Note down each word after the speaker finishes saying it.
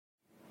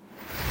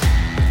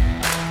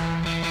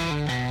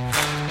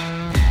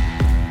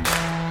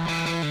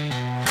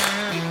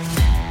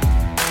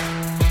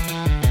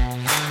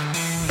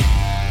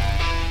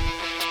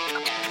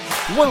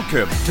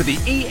Welcome to the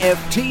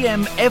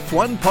EFTM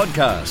F1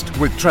 podcast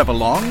with Trevor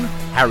Long,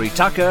 Harry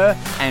Tucker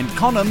and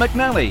Connor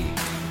McNally.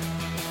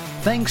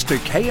 Thanks to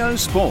KO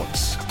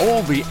Sports,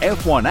 all the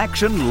F1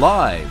 action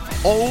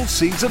live, all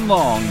season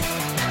long.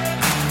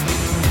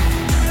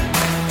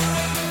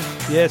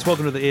 Yes,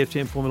 welcome to the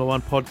EFTM Formula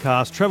One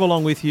podcast. Trevor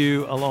Long with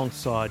you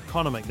alongside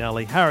Connor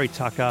McNally, Harry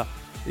Tucker.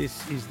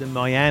 This is the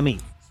Miami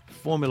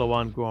Formula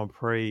One Grand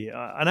Prix.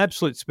 An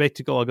absolute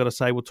spectacle, I've got to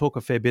say. We'll talk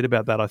a fair bit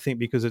about that, I think,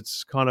 because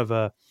it's kind of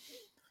a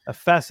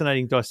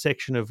fascinating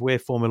dissection of where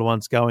Formula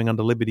One's going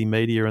under Liberty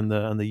Media and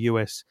the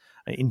US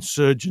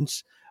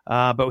insurgents.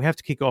 But we have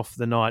to kick off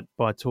the night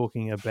by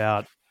talking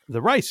about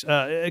the race.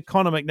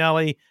 Connor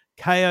McNally,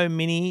 KO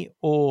Mini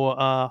or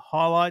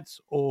highlights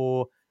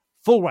or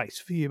full race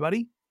for you,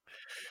 buddy?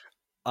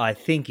 I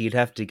think you'd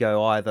have to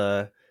go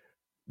either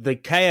the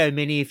KO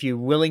Mini if you're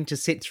willing to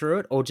sit through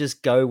it, or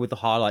just go with the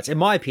highlights. In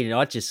my opinion,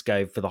 I'd just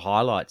go for the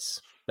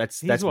highlights.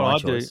 That's what my I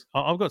choice. do.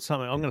 I've got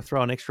something. I'm going to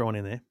throw an extra one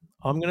in there.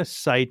 I'm going to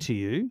say to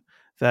you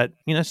that,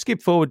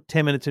 skip forward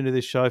 10 minutes into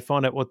this show,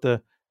 find out what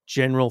the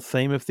general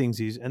theme of things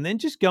is, and then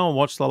just go and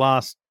watch the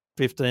last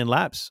 15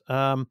 laps.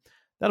 That'll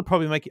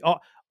probably make it.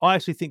 I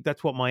actually think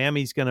that's what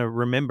Miami's going to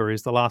remember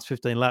is the last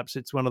 15 laps.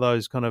 It's one of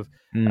those kind of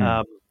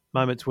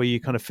moments where you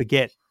kind of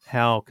forget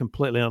how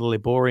completely and utterly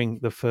boring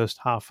the first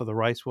half of the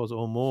race was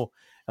or more.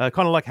 Kind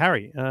of like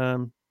Harry.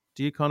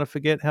 Do you kind of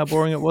forget how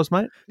boring it was,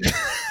 mate?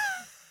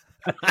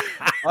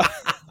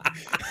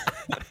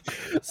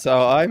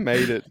 So I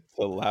made it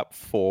to lap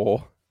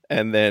 4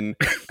 and then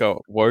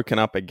got woken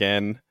up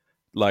again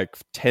like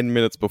 10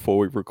 minutes before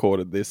we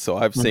recorded this. So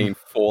I've seen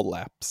 4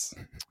 laps.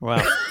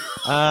 Wow.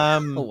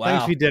 Wow.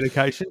 Thanks for your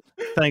dedication.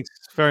 Thanks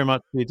very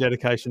much for your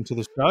dedication to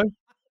the show.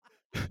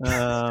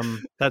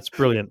 That's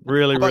brilliant.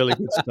 Really, really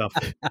good stuff.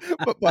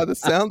 But by the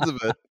sounds of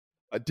it,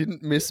 I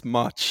didn't miss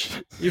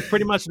much. You've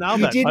pretty much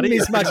nailed that, You didn't buddy.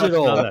 miss much at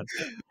all.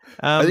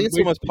 I think it's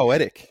almost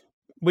poetic.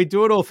 We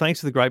do it all thanks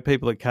to the great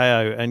people at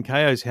KO, and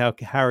KO's how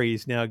Harry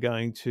is now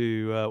going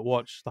to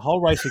watch the whole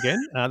race again.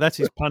 That's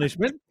his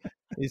punishment.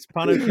 His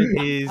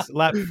punishment is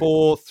lap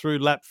 4 through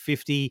lap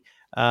 50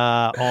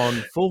 on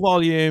full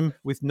volume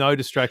with no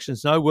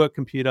distractions, no work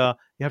computer.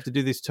 You have to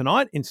do this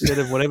tonight instead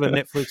of whatever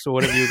Netflix or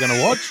whatever you're going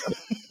to watch.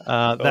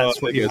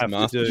 That's what you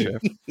have to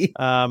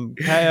do.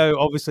 KO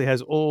obviously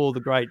has all the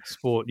great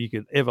sport you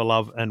could ever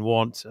love and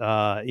want.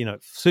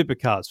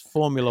 Supercars,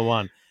 Formula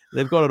One.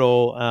 They've got it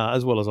all,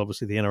 as well as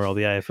obviously the NRL,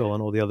 the AFL,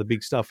 and all the other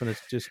big stuff. And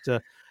it's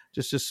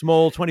just a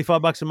small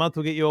 $25 a month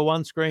will get you a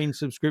one-screen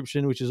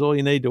subscription, which is all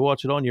you need to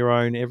watch it on your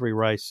own. Every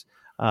race,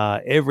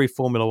 every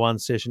Formula One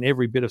session,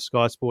 every bit of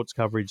Sky Sports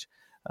coverage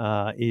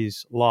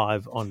is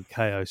live on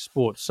KO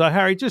Sports. So,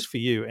 Harry, just for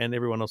you and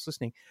everyone else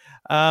listening,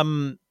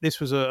 this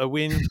was a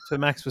win for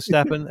Max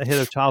Verstappen ahead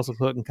of Charles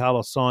Leclerc and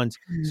Carlos Sainz,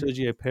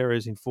 Sergio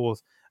Perez in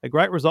 4th. A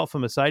great result for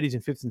Mercedes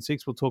in 5th and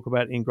 6th we'll talk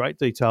about in great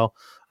detail,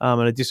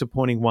 and a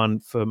disappointing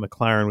one for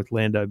McLaren with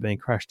Lando being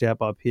crashed out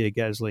by Pierre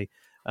Gasly.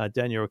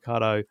 Daniel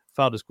Ricciardo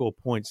failed to score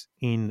points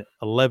in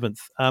 11th.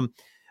 I've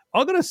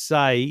got to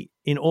say,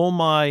 in all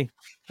my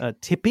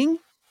tipping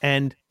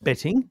and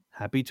betting,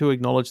 happy to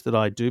acknowledge that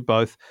I do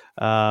both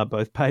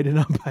paid and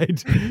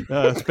unpaid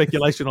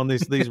speculation on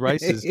these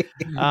races.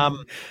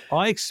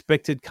 I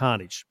expected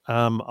carnage.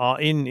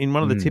 In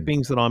one of the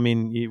tippings that I'm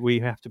in, we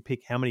have to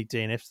pick how many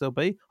DNFs there'll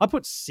be. I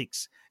put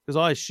 6 because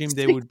I assumed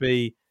there would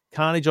be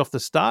carnage off the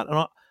start,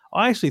 and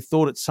I actually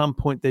thought at some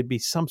point there'd be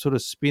some sort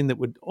of spin that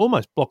would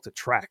almost block the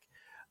track.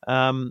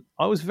 I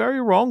was very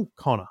wrong,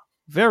 Connor.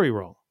 Very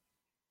wrong.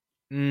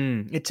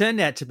 It turned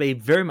out to be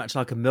very much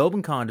like a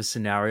Melbourne kind of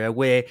scenario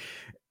where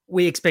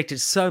we expected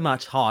so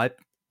much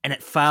hype and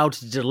it failed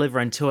to deliver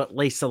until at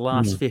least the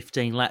last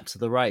 15 laps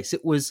of the race.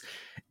 It was,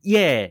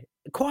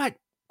 quite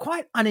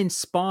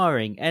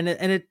uninspiring. And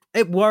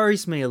it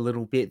worries me a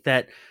little bit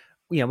that,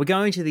 we're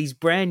going to these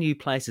brand new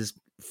places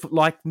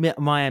like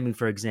Miami,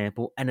 for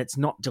example, and it's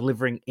not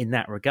delivering in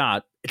that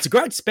regard. It's a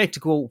great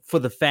spectacle for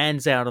the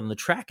fans out on the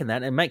track and that,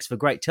 and it makes for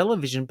great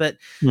television, but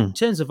in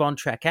terms of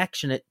on-track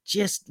action, it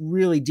just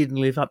really didn't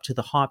live up to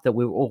the hype that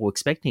we were all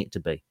expecting it to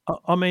be.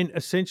 I mean,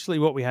 essentially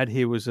what we had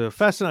here was a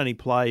fascinating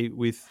play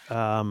with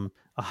a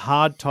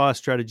hard tyre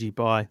strategy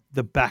by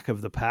the back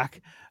of the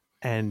pack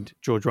and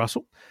George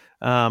Russell.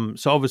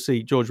 So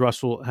obviously George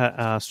Russell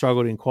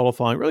struggled in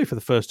qualifying really for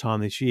the first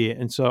time this year,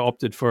 and so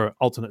opted for an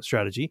alternate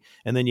strategy.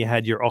 And then you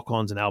had your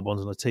Ocons and Albons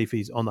and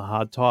Latifis on the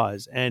hard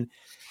tyres. And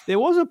there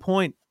was a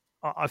point,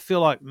 I feel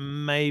like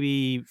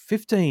maybe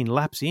 15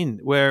 laps in,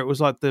 where it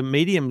was like the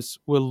mediums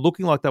were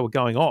looking like they were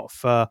going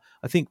off. I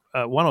think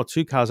 1 or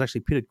 2 cars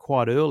actually pitted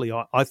quite early,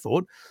 I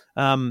thought.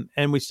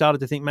 And we started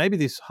to think maybe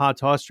this hard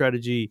tyre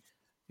strategy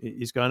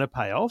is going to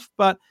pay off.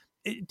 But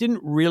it didn't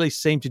really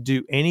seem to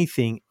do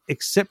anything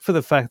except for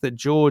the fact that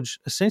George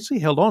essentially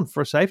held on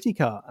for a safety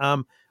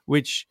car,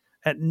 which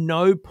at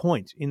no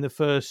point in the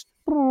first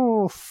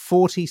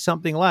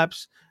 40-something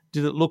laps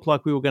did it look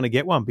like we were going to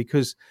get one,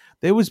 because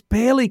there was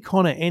barely,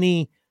 Connor,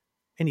 any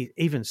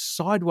even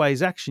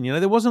sideways action.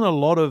 There wasn't a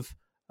lot of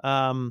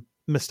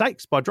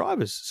mistakes by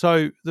drivers.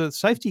 So the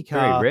safety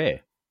car very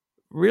rare.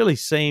 really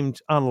seemed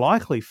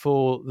unlikely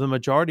for the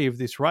majority of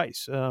this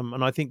race.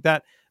 And I think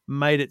that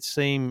made it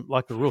seem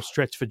like a real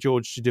stretch for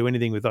George to do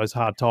anything with those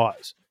hard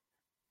tyres.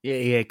 Yeah,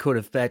 it could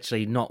have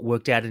actually not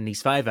worked out in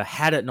his favour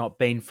had it not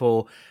been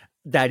for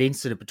that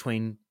incident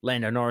between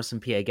Lando Norris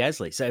and Pierre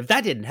Gasly. So if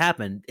that didn't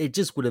happen, it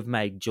just would have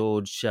made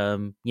George,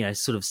 sort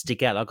of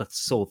stick out like a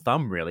sore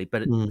thumb, really.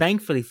 But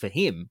thankfully for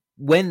him,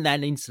 when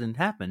that incident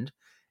happened,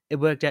 it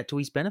worked out to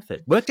his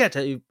benefit. Worked out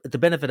to the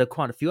benefit of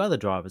quite a few other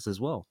drivers as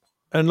well.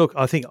 And look,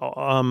 I think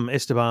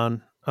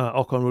Esteban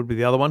Ocon would be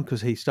the other one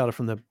because he started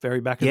from the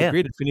very back of the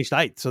grid and finished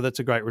 8th. So that's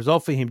a great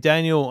result for him.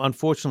 Daniel,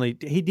 unfortunately,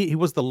 he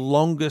was the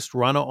longest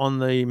runner on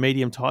the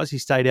medium tyres. He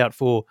stayed out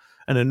for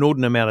an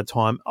inordinate amount of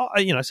time,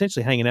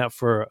 essentially hanging out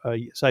for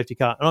a safety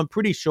car. And I'm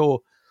pretty sure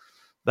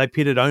they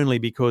pitted only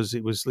because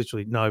it was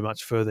literally no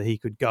much further he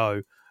could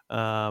go.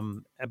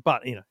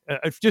 But,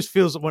 it just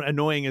feels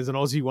annoying as an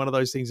Aussie, one of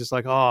those things. It's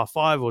like,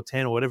 5 or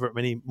 10 or whatever,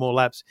 many more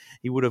laps,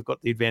 he would have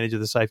got the advantage of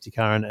the safety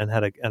car and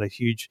had a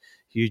huge,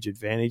 huge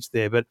advantage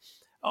there. But,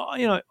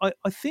 I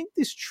think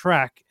this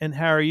track, and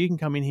Harry, you can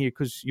come in here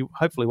because you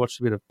hopefully watched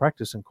a bit of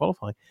practice and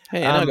qualifying.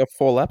 Hey, I got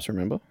 4 laps,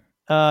 remember?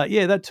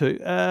 Yeah, that too.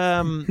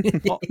 I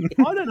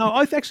don't know.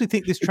 I actually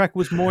think this track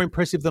was more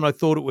impressive than I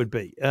thought it would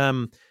be.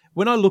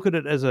 When I look at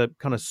it as a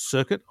kind of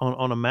circuit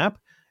on a map,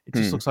 it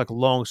just looks like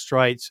long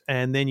straights.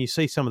 And then you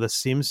see some of the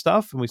sim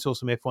stuff, and we saw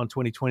some F1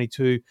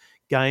 2022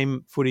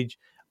 game footage.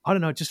 I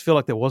don't know. I just feel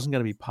like there wasn't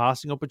going to be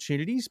passing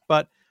opportunities,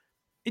 but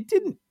it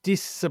didn't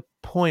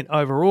disappoint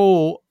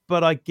overall.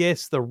 But I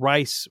guess the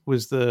race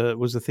was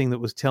the thing that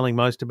was telling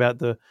most about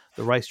the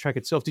racetrack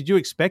itself. Did you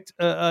expect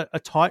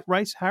a tight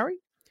race, Harry?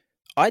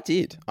 I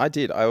did.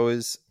 I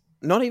was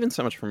not even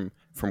so much from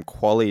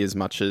quali as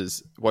much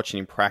as watching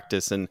him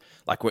practice and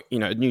like,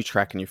 a new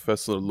track and you're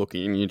first sort of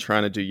looking and you're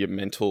trying to do your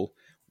mental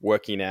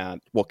working out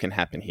what can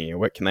happen here.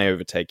 What can they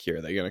overtake here?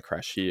 Are they going to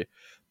crash here?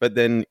 But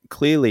then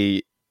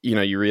clearly,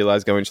 you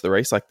realize going into the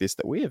race like this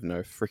that we have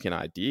no freaking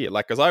idea.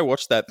 Like, as I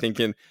watched that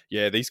thinking,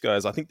 yeah, these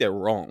guys, I think they're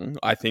wrong.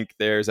 I think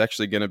there's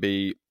actually going to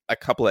be a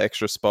couple of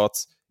extra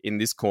spots in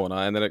this corner.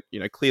 And then,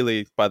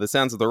 clearly by the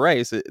sounds of the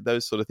race,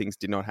 those sort of things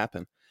did not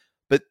happen.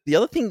 But the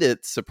other thing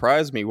that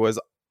surprised me was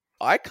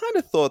I kind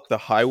of thought the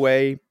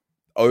highway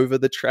over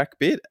the track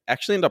bit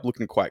actually ended up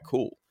looking quite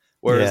cool.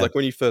 Whereas, like,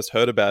 when you first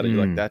heard about it,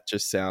 you're like, that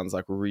just sounds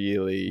like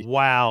really...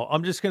 Wow.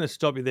 I'm just going to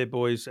stop you there,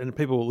 boys. And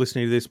people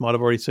listening to this might have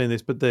already seen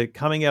this, but they're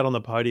coming out on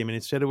the podium, and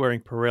instead of wearing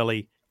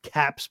Pirelli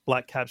caps,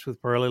 black caps with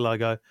Pirelli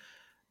logo,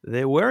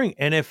 they're wearing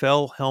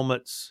NFL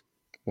helmets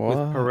with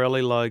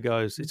Pirelli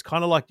logos. It's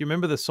kind of like, you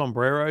remember the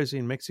sombreros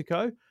in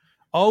Mexico?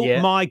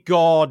 Oh, my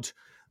God.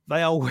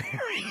 They are wearing...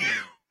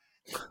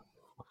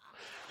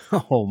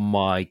 Oh,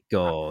 my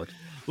God.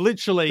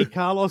 Literally,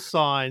 Carlos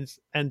Sainz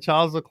and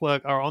Charles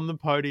Leclerc are on the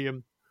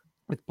podium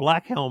with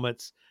black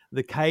helmets,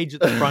 the cage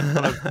at the front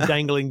kind of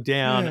dangling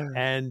down,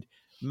 and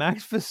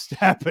Max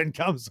Verstappen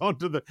comes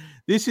onto the...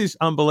 This is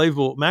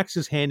unbelievable. Max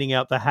is handing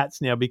out the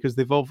hats now because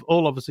they've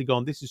all obviously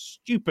gone, this is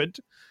stupid.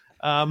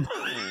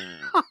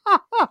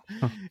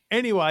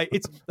 Anyway,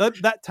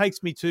 that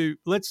takes me to...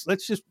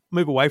 Let's just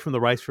move away from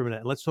the race for a minute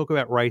and let's talk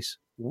about race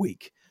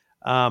week.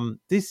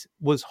 This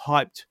was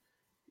hyped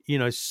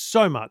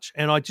so much.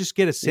 And I just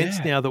get a sense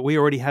now that we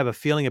already have a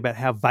feeling about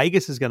how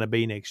Vegas is going to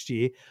be next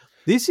year.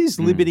 This is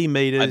Liberty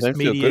Media's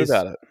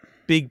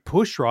big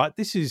push, right?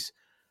 This is,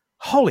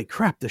 holy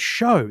crap, the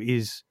show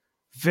is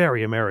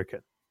very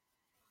American.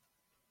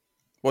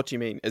 What do you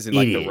mean? As in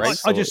like the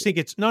race? I just think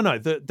it's,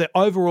 the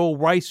overall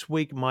race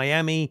week,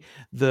 Miami,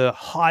 the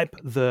hype,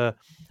 they're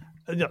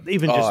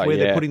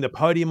putting the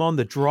podium on,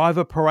 the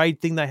driver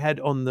parade thing they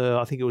had on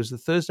I think it was the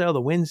Thursday or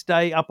the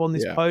Wednesday up on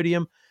this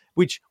podium,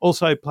 which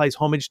also pays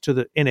homage to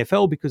the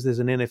NFL because there's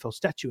an NFL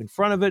statue in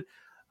front of it.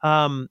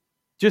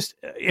 Just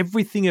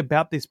everything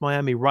about this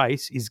Miami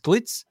race is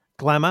glitz,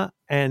 glamour,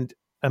 and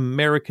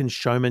American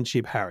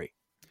showmanship, Harry.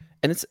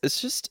 And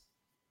it's just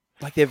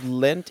like they've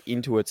lent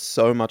into it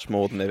so much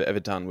more than they've ever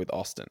done with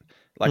Austin.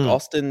 Like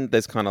Austin,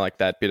 there's kind of like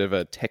that bit of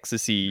a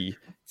Texas-y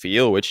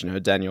feel, which,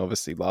 Daniel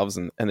obviously loves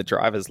and the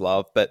drivers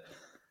love, but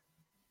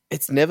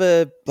it's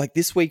never like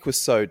this week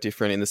was so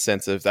different in the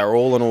sense of they're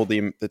all on all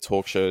the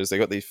talk shows. They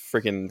got these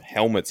freaking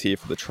helmets here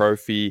for the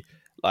trophy.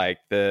 Like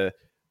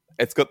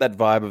it's got that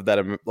vibe of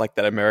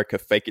that America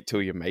fake it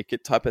till you make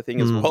it type of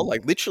thing as well.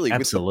 Like literally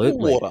with the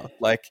water,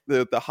 like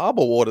the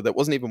harbor water that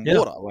wasn't even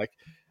water. Like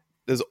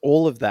there's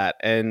all of that.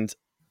 And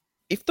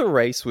if the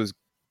race was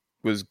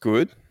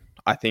good,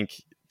 I think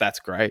that's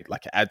great.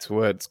 Like add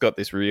to it. It's got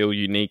this real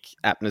unique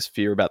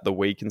atmosphere about the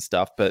week and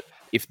stuff. But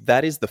if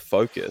that is the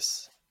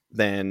focus,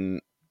 then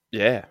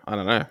yeah, I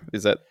don't know.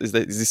 Is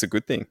this a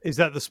good thing? Is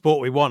that the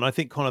sport we want? I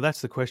think, Connor, that's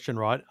the question,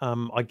 right?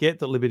 I get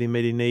that Liberty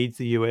Media needs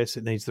the US,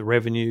 it needs the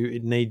revenue,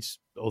 it needs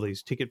all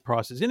these ticket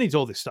prices, it needs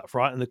all this stuff,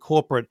 right? And the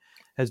corporate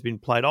has been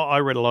played. I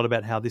read a lot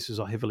about how this is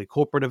a heavily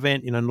corporate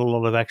event, not a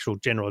lot of actual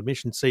general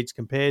admission seats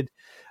compared.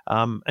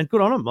 And good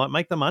on them, like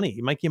make the money,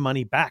 you make your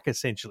money back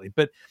essentially.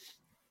 But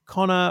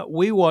Connor,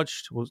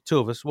 two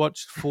of us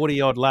watched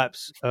 40-odd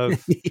laps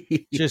of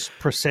just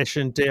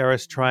procession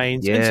DRS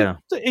trains. Yeah. And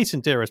some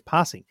decent DRS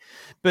passing.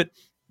 But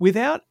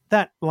without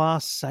that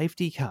last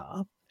safety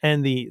car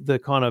and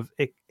the kind of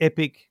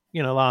epic,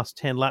 last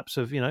 10 laps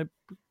of,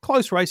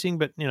 close racing,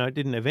 but,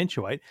 didn't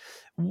eventuate,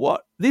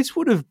 what this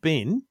would have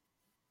been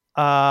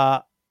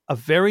a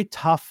very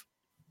tough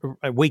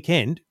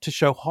weekend to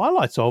show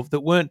highlights of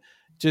that weren't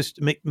just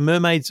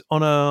mermaids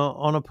on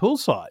a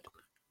poolside.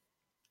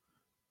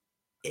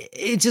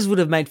 It just would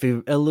have made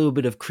for a little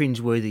bit of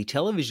cringeworthy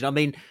television. I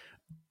mean,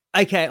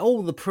 okay,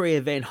 all the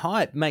pre-event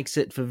hype makes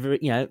it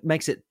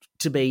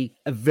to be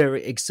a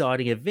very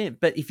exciting event,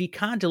 but if you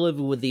can't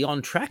deliver with the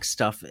on-track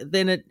stuff,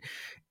 then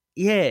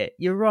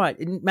you're right.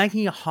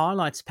 Making a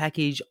highlights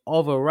package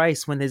of a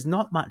race when there's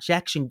not much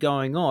action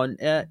going on,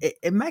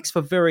 it makes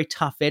for very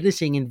tough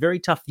editing and very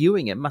tough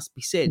viewing, it must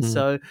be said.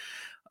 So,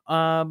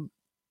 I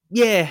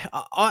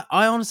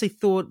honestly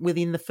thought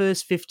within the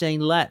first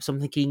 15 laps,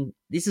 I'm thinking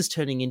this is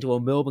turning into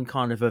a Melbourne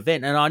kind of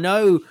event. And I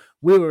know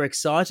we were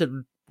excited.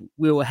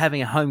 We were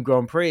having a home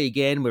Grand Prix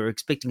again. We were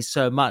expecting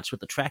so much with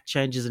the track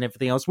changes and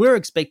everything else. We were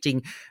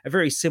expecting a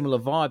very similar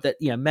vibe that,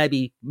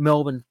 maybe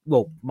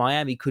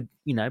Miami could,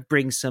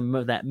 bring some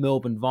of that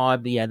Melbourne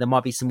vibe. Yeah, there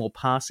might be some more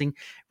passing.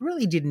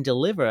 Really didn't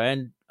deliver.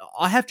 And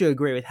I have to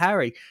agree with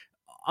Harry.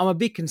 I'm a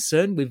bit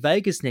concerned with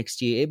Vegas next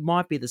year. It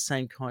might be the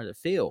same kind of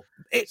feel.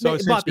 It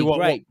might be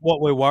great. What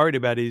we're worried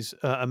about is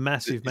a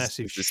massive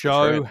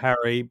show,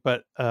 Harry,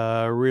 but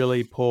a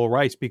really poor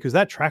race, because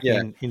that track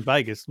in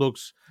Vegas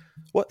looks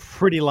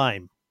pretty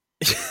lame.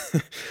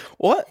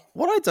 What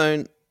I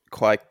don't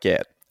quite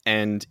get,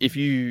 and if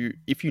you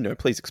know,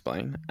 please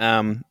explain.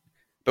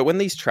 But when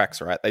these tracks,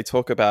 right, they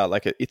talk about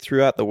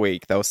throughout the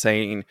week, they were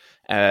saying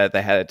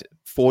they had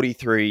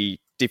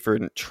 43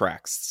 different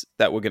tracks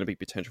that were going to be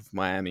potential for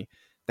Miami.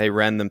 They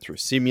ran them through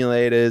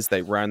simulators.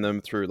 They ran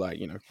them through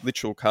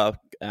literal car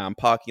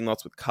parking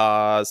lots with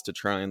cars to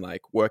try and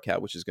work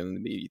out which is going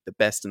to be the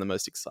best and the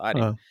most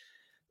exciting.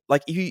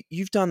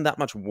 You've done that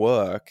much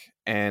work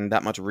and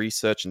that much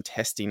research and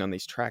testing on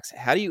these tracks.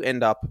 How do you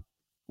end up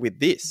with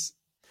this?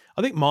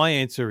 I think my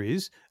answer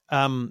is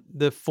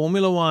the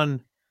Formula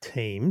One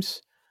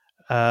teams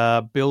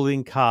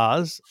building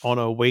cars on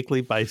a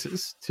weekly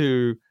basis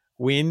to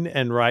win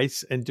and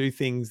race and do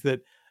things that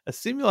a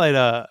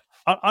simulator.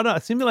 A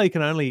simulator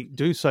can only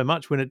do so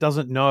much when it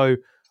doesn't know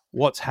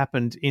what's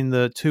happened in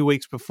the 2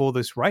 weeks before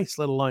this race,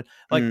 let alone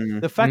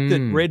the fact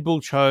that Red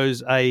Bull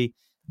chose a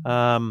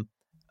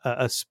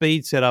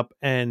speed setup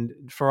and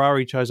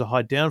Ferrari chose a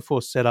high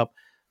downforce setup.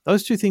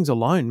 Those two things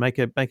alone make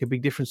a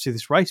big difference to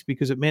this race,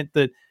 because it meant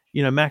that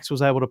Max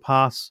was able to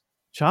pass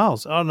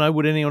Charles. I don't know,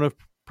 would anyone have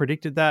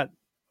predicted that?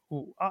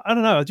 I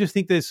don't know. I just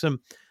think there's some.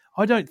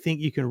 I don't think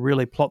you can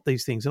really plot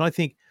these things, and I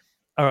think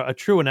a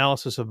true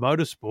analysis of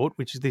motorsport,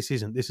 which this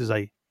isn't. This is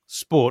a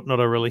sport, not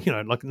a really,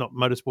 not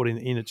motorsport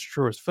in its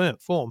truest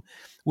form,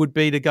 would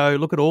be to go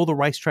look at all the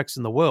racetracks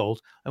in the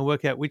world and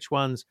work out which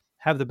ones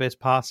have the best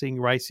passing,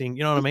 racing,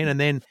 you know what I mean, and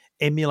then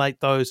emulate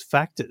those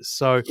factors.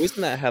 So isn't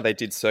that how they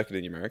did Circuit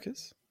in the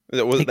Americas?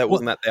 Wasn't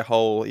that their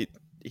whole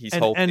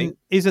whole thing? And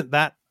isn't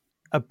that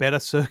a better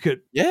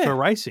circuit for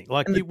racing?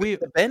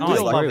 The Bend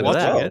is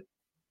watching it.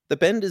 The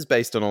Bend is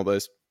based on all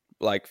those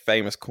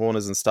famous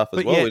corners and stuff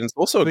as well, and it's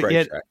also a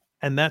great track.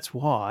 And that's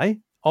why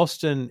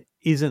Austin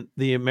isn't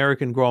the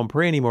American Grand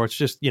Prix anymore. It's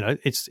just,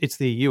 it's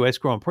the US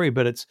Grand Prix,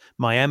 but it's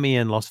Miami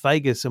and Las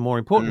Vegas are more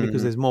important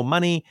because there's more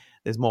money,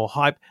 there's more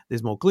hype,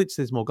 there's more glitz,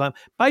 there's more glam.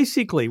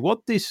 Basically,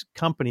 what this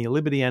company,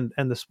 Liberty and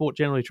the sport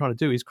generally trying to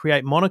do is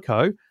create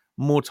Monaco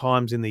more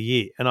times in the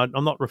year. And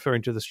I'm not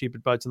referring to the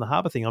stupid boats in the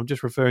harbour thing. I'm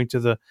just referring to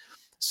the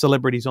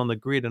celebrities on the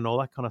grid and all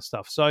that kind of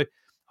stuff. So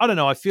I don't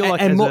know. I feel like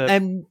more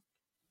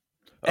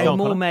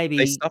maybe.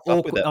 I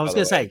was going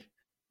to say.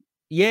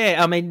 Yeah,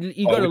 I mean,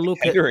 you got to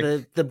look at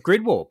the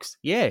grid walks.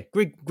 Yeah,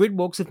 grid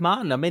walks with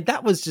Martin. I mean,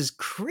 that was just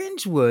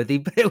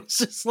cringeworthy, but it was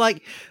just I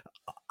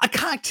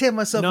can't tear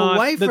myself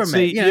away from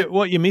it.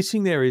 What you're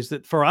missing there is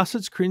that for us,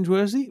 it's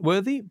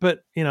cringeworthy,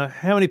 but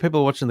how many people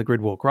are watching the grid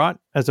walk, right?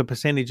 As a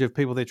percentage of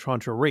people they're trying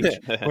to reach.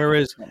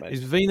 Whereas if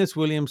Venus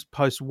Williams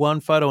posts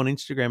one photo on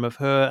Instagram of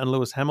her and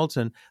Lewis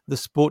Hamilton, the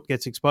sport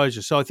gets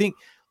exposure. So I think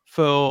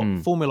for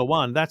Formula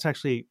One, that's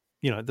actually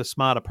the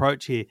smart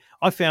approach here.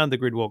 I found the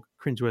grid walk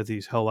cringeworthy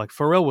as hell.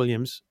 Pharrell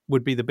Williams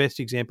would be the best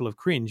example of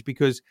cringe,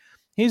 because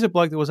here's a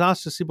bloke that was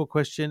asked a simple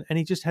question and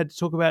he just had to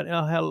talk about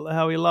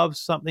how he loves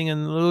something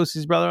and Lewis,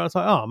 his brother. And I was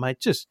like, oh, mate,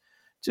 just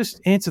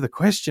answer the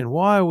question.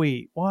 Why are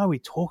we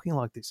talking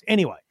like this?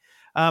 Anyway,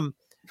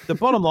 the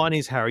bottom line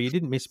is, Harry, you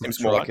didn't miss much.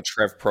 Seems more like a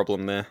Trev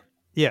problem there.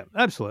 Yeah,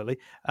 absolutely.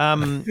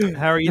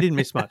 Harry, you didn't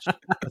miss much.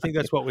 I think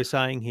that's what we're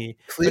saying here.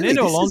 Clearly,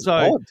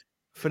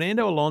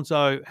 Fernando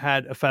Alonso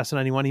had a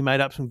fascinating one. He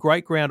made up some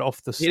great ground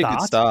off the start. He had a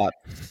good start.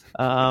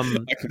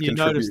 You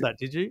noticed that,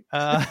 did you?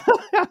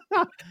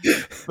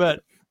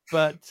 But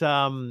But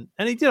and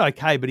he did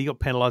okay, but he got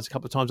penalised a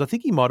couple of times. I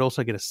think he might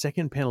also get a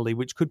second penalty,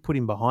 which could put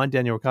him behind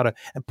Daniel Ricciardo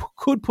and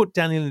could put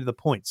Daniel into the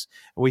points.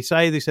 We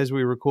say this as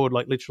we record,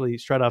 like literally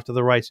straight after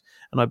the race,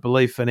 and I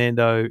believe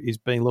Fernando is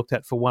being looked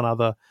at for one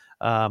other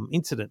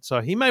incident.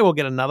 So he may well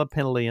get another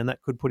penalty, and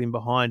that could put him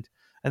behind,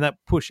 and that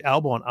push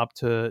Albon up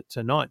to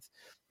ninth.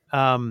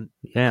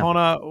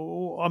 Connor,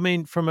 I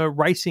mean, from a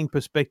racing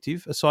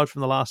perspective, aside from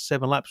the last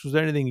 7 laps, was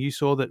there anything you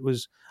saw that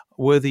was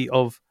worthy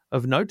of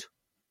note?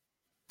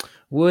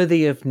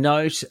 Worthy of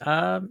note?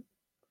 No,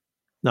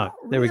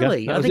 there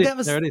really? we go. I think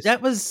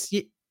that was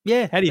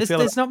yeah. How do you feel?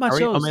 There's not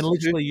much else. I mean,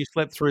 literally, you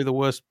slept through the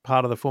worst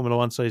part of the Formula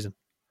One season.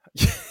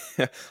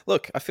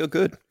 Look, I feel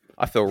good.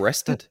 I feel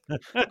rested.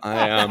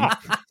 I am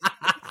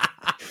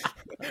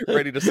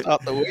ready to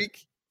start the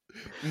week.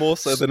 More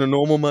so than a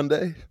normal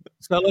Monday.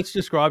 So let's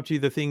describe to you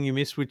the thing you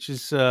missed, which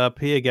is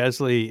Pierre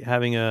Gasly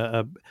having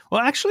a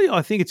well, actually,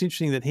 I think it's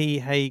interesting that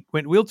he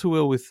went wheel to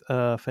wheel with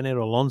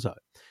Fernando Alonso,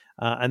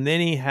 and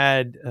then he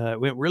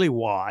went really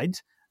wide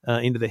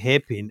into the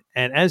hairpin,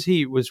 and as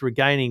he was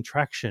regaining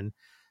traction,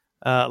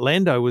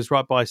 Lando was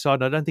right by his side,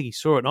 and I don't think he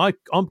saw it. And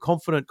I'm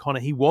confident,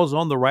 Connor, he was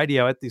on the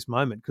radio at this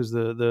moment because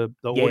the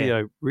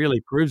audio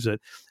really proves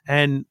it,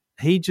 and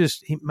he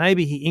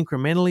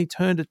incrementally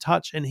turned a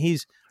touch, and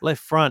his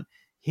left front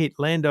hit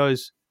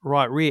Lando's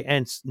right rear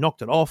and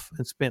knocked it off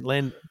and sent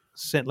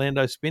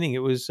Lando spinning. It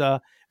was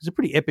a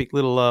pretty epic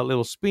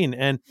little spin,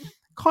 and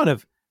kind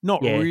of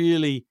not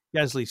really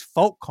Gasly's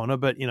fault, Connor,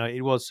 but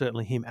it was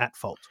certainly him at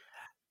fault.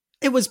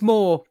 It was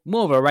more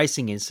of a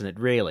racing incident,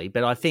 really.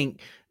 But I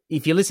think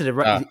if you listen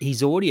to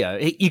his audio,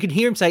 you can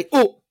hear him say,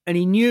 "Oh," and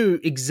he knew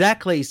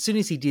exactly as soon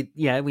as he did.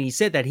 When he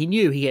said that, he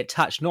knew he had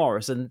touched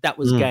Norris, and that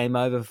was game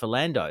over for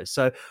Lando.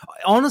 So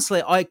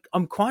honestly,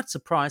 I'm quite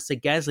surprised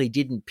that Gasly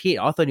didn't pit.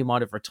 I thought he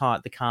might have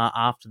retired the car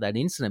after that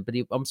incident, but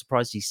I'm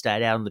surprised he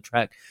stayed out on the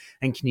track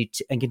and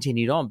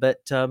continued on. But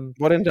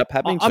what ended up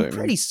happening to him? I'm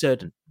pretty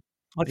certain.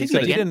 I think he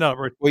did end up.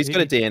 He's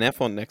got a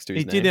DNF on next to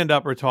his name. He did end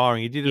up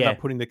retiring. He did end up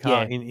putting the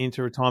car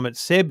into retirement.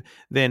 Seb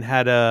then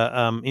had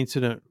a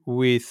incident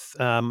with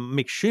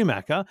Mick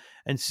Schumacher,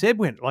 and Seb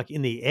went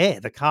in the air.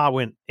 The car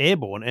went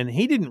airborne, and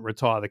he didn't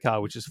retire the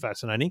car, which is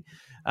fascinating.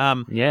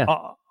 I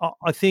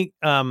think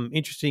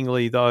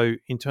interestingly though,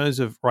 in terms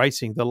of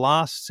racing, the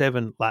last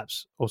 7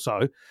 laps or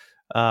so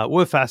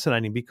were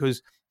fascinating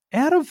because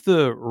out of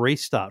the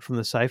restart from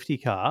the safety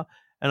car,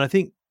 and I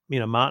think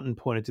Martin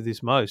pointed to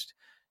this most.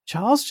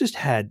 Charles just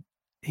had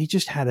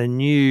a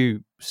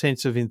new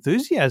sense of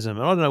enthusiasm.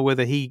 And I don't know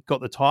whether he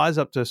got the tyres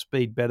up to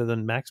speed better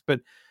than Max, but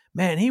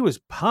man, he was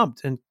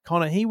pumped. And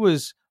Connor, he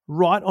was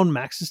right on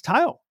Max's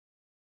tail.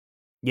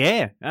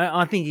 Yeah,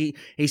 I think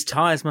his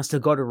tyres must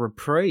have got a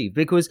reprieve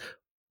because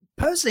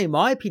personally, in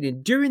my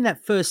opinion, during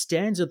that first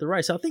stanza of the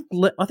race, I think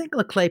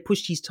Leclerc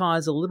pushed his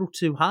tyres a little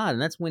too hard,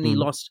 and that's when he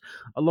lost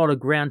a lot of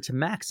ground to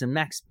Max, and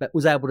Max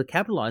was able to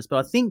capitalise.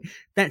 But I think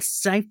that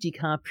safety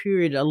car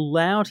period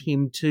allowed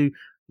him to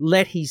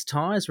let his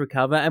tyres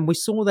recover, and we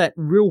saw that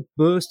real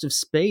burst of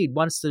speed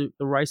once the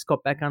race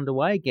got back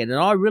underway again. And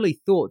I really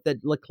thought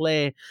that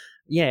Leclerc,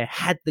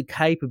 had the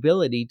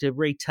capability to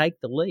retake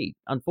the lead.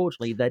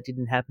 Unfortunately, that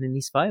didn't happen in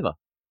his favour.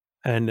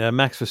 And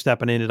Max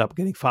Verstappen ended up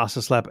getting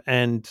fastest lap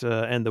and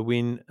the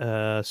win.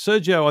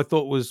 Sergio, I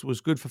thought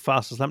was good for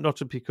fastest lap, not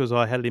just because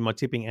I had it in my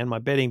tipping and my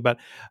betting, but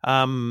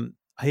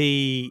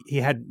he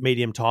had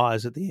medium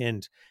tyres at the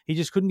end. He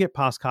just couldn't get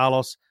past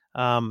Carlos.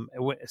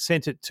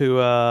 Sent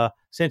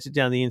it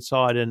down the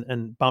inside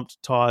and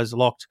bumped tyres,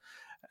 locked,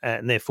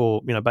 and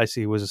therefore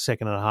basically was a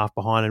second and a half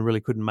behind and really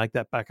couldn't make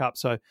that back up.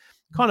 So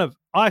I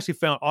actually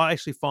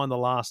find the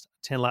last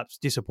 10 laps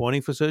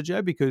disappointing for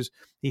Sergio because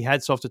he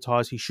had softer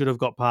tyres. He should have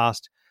got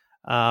past.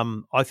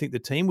 I think the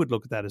team would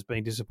look at that as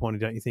being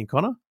disappointing, don't you think,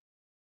 Connor?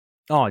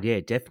 Oh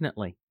yeah,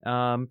 definitely.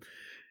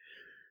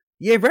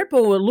 Red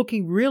Bull are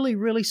looking really,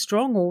 really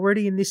strong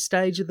already in this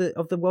stage of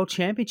the World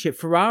Championship.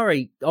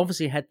 Ferrari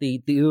obviously had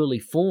the early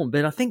form,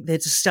 but I think they're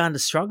just starting to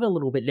struggle a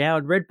little bit now,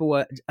 and Red Bull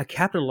are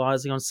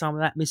capitalising on some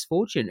of that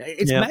misfortune.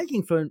 It's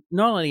making for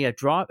not only a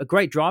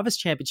great Drivers'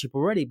 Championship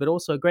already, but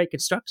also a great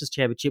Constructors'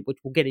 Championship, which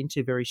we'll get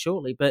into very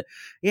shortly. But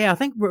I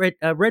think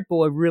Red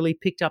Bull have really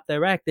picked up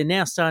their act. They're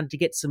now starting to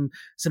get some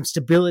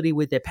stability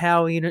with their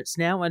power units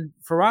now, and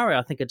Ferrari,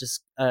 I think, are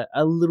just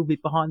a little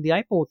bit behind the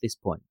 8 ball at this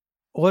point.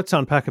 Well, let's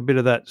unpack a bit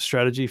of that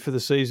strategy for the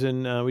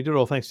season. We do it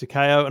all thanks to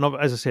KO. And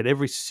as I said,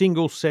 every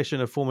single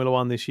session of Formula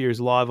One this year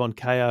is live on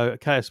KO. A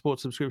KO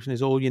Sports subscription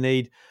is all you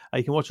need.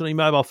 You can watch it on your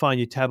mobile phone,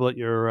 your tablet,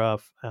 your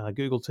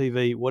Google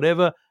TV,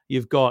 whatever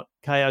you've got.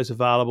 KO's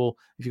available.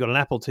 If you've got an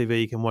Apple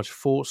TV, you can watch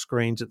 4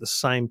 screens at the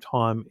same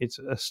time. It's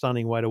a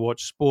stunning way to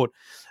watch sport.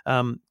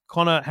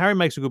 Connor, Harry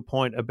makes a good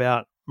point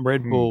about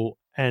Red Bull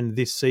and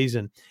this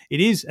season. It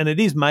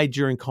is made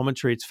during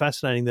commentary. It's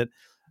fascinating that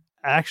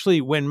actually,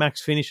 when Max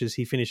finishes,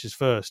 he finishes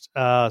first.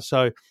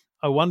 So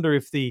I wonder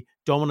if the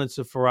dominance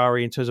of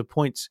Ferrari in terms of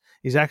points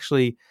is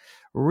actually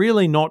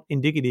really not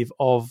indicative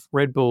of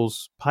Red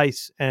Bull's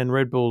pace and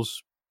Red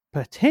Bull's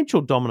potential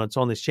dominance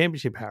on this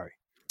championship, Harry.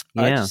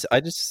 Yeah.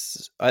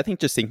 I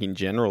think in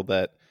general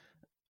that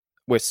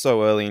we're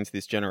so early into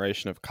this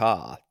generation of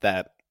car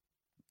that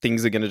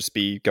things are going to just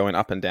be going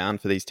up and down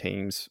for these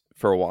teams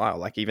for a while.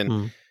 Like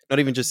even not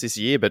even just this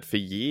year, but for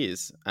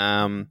years.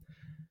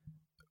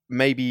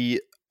 Maybe,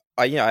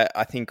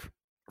 I think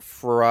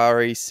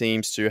Ferrari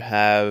seems to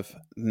have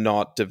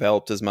not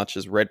developed as much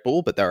as Red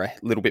Bull, but they're a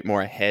little bit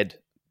more ahead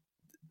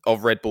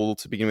of Red Bull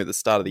to begin with at the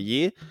start of the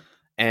year.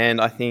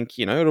 And I think,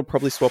 it'll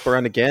probably swap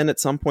around again at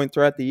some point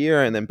throughout the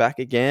year and then back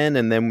again.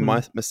 And then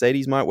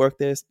Mercedes might work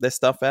their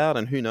stuff out,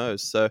 and who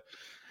knows? So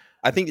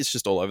I think it's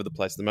just all over the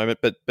place at the moment.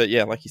 But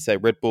yeah, like you say,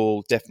 Red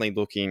Bull definitely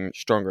looking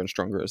stronger and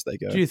stronger as they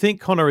go. Do you think,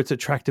 Connor, it's a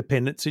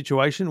track-dependent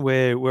situation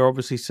where we're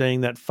obviously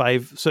seeing that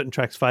certain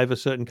tracks favour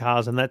certain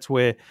cars, and that's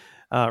where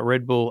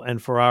Red Bull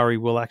and Ferrari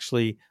will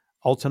actually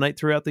alternate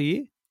throughout the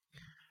year?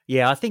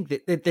 Yeah, I think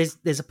that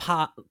there's a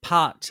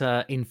part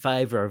in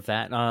favour of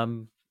that.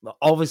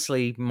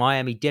 Obviously,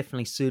 Miami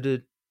definitely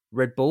suited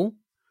Red Bull.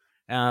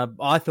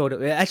 I thought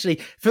it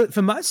actually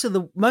for most of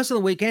the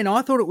weekend,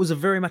 I thought it was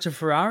very much a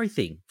Ferrari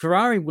thing.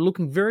 Ferrari were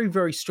looking very,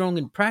 very strong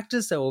in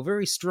practice. They were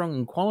very strong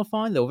in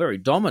qualifying. They were very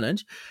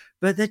dominant,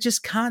 but they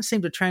just can't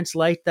seem to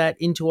translate that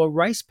into a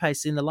race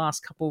pace in the last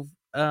couple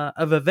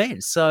of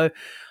events. So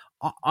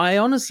I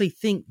honestly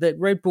think that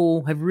Red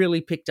Bull have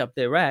really picked up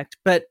their act,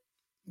 but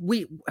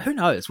who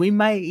knows? We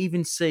may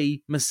even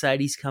see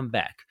Mercedes come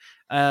back.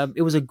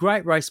 It was a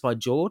great race by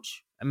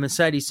George, and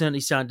Mercedes certainly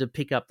started to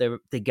pick up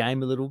their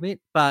game a little bit,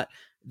 but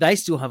they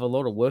still have a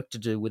lot of work to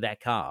do with that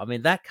car. I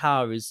mean, that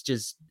car is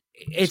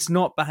it's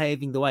not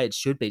behaving the way it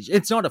should be.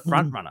 It's not a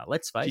front runner,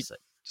 let's face it.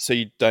 So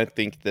you don't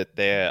think that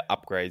their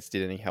upgrades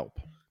did any help?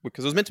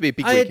 Because it was meant to be a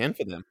big weekend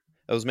for them.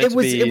 It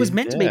was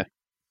meant to be.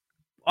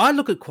 I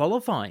look at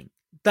qualifying.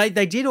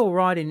 They did all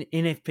right in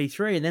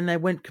FP3, and then they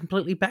went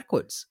completely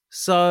backwards.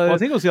 So I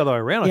think it was the other way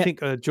around. Yeah. I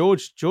think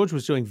George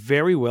was doing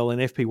very well in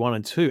FP1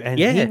 and 2, and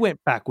he went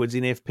backwards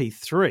in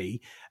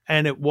FP3.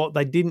 And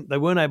they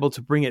weren't able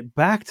to bring it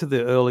back to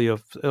the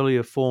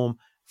earlier form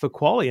for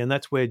quali, and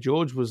that's where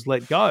George was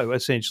let go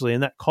essentially,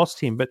 and that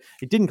cost him. But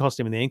it didn't cost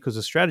him in the end because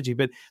of strategy.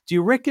 But do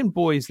you reckon,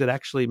 boys, that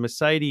actually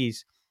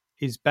Mercedes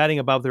is batting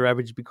above their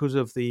average because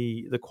of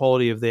the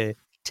quality of their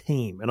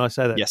team? And I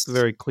say that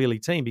very clearly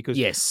team, because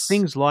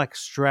things like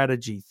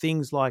strategy,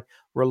 things like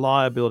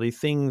reliability,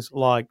 things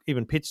like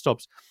even pit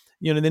stops,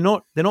 they're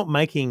not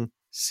making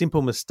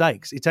simple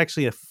mistakes. It's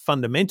actually a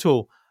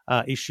fundamental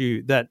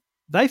issue that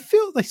they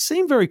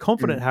seem very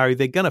confident, Harry,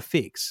 they're going to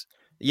fix.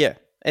 Yeah.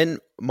 And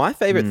my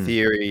favorite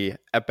theory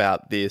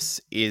about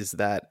this is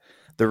that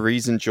the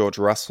reason George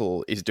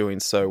Russell is doing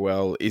so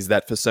well is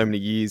that for so many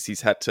years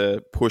he's had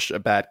to push a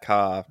bad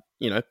car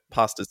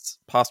past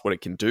what it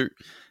can do.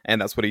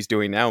 And that's what he's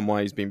doing now and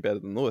why he's been better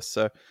than Lewis.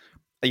 So,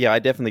 yeah, I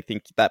definitely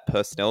think that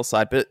personnel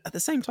side. But at the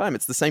same time,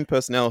 it's the same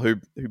personnel who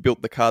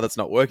built the car that's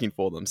not working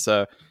for them.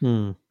 So,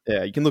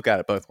 yeah, you can look at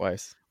it both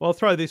ways. Well, I'll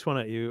throw this one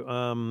at you.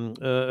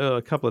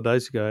 A couple of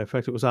days ago, in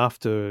fact, it was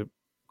after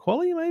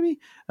quali maybe,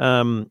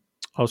 I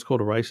was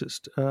called a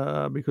racist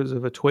because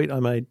of a tweet I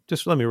made.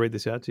 Just let me read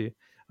this out to you.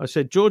 I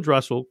said, George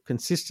Russell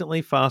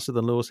consistently faster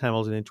than Lewis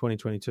Hamilton in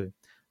 2022.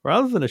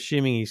 Rather than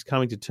assuming he's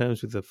coming to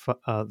terms with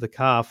the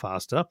car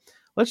faster,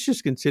 let's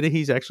just consider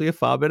he's actually a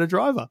far better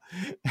driver.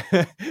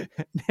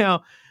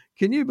 Now,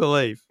 can you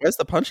believe? Where's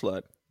the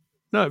punchline?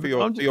 No, for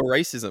your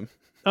racism.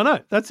 I know,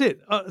 that's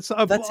it. That's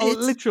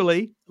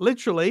it.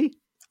 Literally,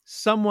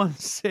 someone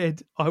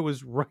said I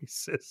was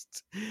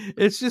racist.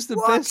 It's just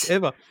the best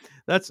ever.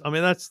 That's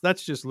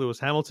just Lewis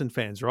Hamilton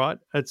fans, right?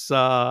 It's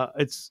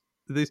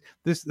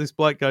this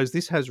bloke goes,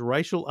 this has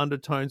racial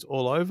undertones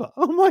all over.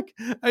 I'm like,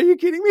 are you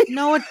kidding me?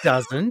 No, it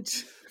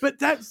doesn't. But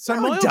that's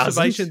my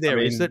observation there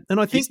is that, and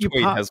I think his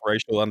tweet has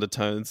racial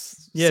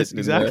undertones. Yes,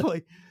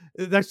 exactly.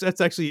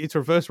 That's actually, it's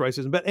reverse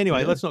racism. But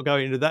anyway, let's not go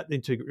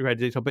into great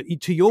detail. But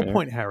to your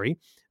point, Harry,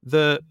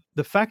 the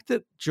fact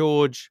that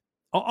George,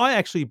 I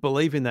actually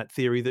believe in that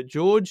theory that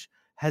George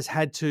has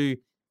had to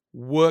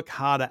work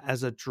harder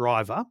as a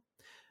driver,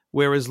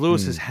 whereas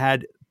Lewis has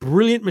had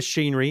brilliant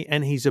machinery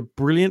and he's a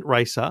brilliant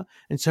racer,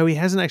 and so he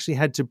hasn't actually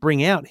had to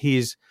bring out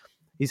his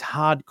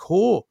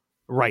hardcore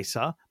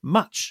racer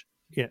much.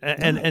 Yeah,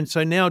 and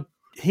so now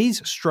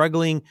he's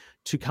struggling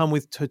to come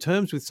to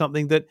terms with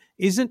something that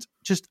isn't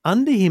just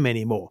under him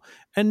anymore.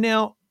 And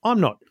now I'm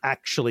not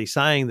actually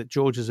saying that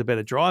George is a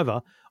better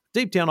driver.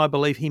 Deep down, I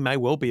believe he may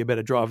well be a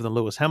better driver than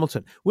Lewis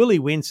Hamilton. Will he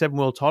win 7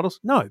 world titles?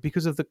 No,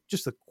 because of the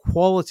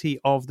quality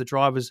of the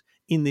drivers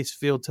in this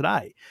field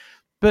today.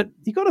 But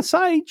you got to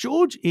say,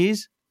 George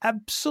is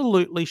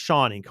absolutely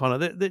shining,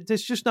 Connor.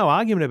 There's just no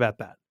argument about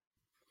that.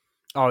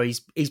 Oh,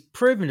 he's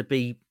proven to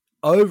be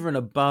over and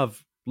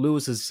above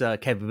Lewis's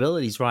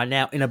capabilities right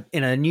now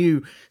in a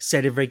new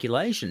set of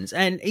regulations,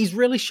 and he's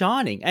really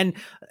shining. And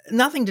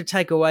nothing to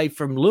take away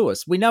from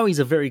Lewis. We know he's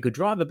a very good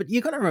driver, but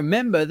you've got to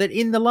remember that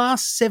in the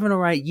last 7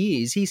 or 8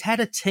 years, he's had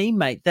a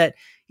teammate that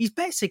he's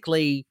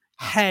basically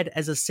had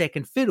as a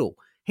second fiddle.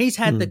 He's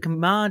had the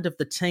command of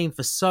the team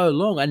for so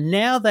long, and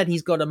now that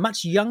he's got a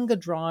much younger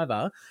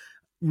driver,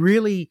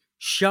 really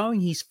showing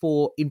his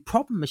in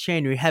proper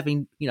machinery,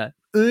 having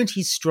earned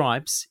his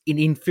stripes in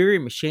inferior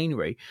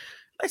machinery.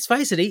 let's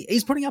face it,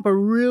 he's putting up a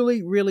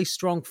really, really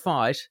strong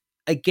fight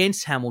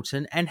against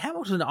Hamilton, and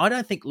Hamilton, I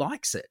don't think,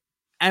 likes it.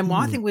 And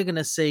I think we're going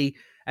to see,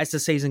 as the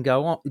season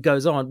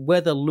goes on,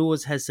 whether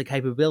Lewis has the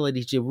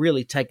capability to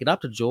really take it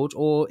up to George,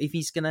 or if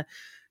he's going to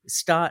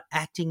start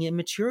acting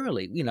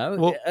immaturely.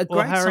 A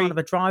great Harry, sign of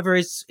a driver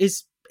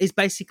is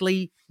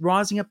basically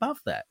rising above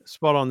that.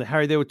 Spot on,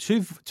 Harry. There were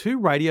two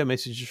radio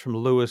messages from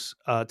Lewis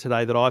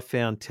today that I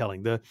found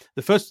telling. The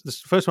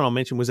first one I'll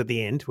mention was at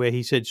the end, where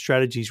he said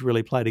strategy's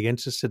really played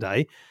against us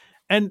today.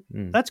 And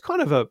that's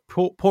kind of a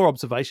poor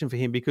observation for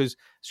him, because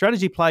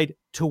strategy played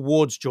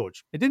towards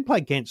George. It didn't play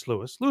against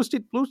Lewis. Lewis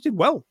did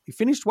well. He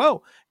finished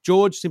well.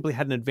 George simply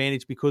had an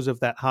advantage because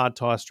of that hard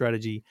tyre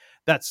strategy.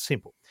 That's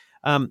simple.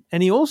 And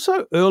he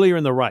also, earlier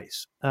in the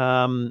race,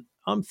 I'm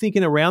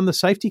thinking around the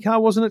safety car,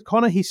 wasn't it,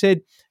 Connor? He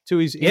said to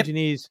his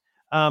engineers,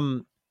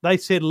 they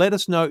said, let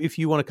us know if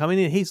you want to come in.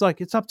 And he's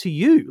like, it's up to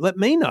you. Let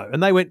me know.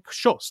 And they went,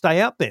 sure, stay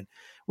out then.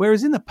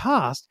 Whereas in the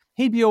past,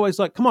 he'd be always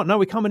like, come on, no,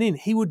 we're coming in.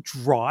 He would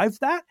drive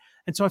that.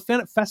 And so I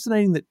found it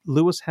fascinating that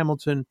Lewis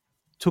Hamilton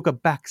took a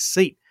back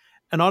seat.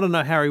 And I don't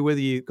know, Harry, whether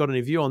you got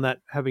any view on that,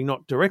 having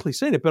not directly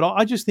seen it, but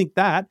I just think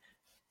that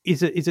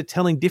is a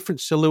telling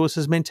difference to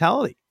Lewis's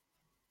mentality.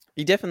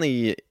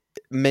 He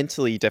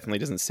mentally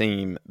doesn't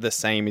seem the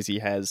same as he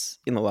has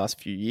in the last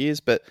few years.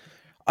 But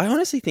I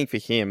honestly think for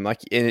him,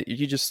 like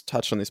you just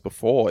touched on this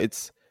before,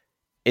 it's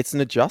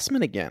an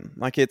adjustment again.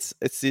 Like it's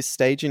this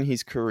stage in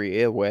his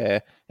career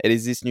where it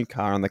is this new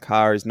car, and the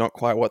car is not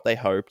quite what they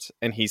hoped,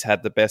 and he's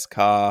had the best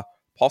car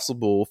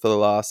possible for the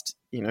last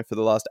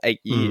 8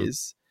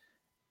 years.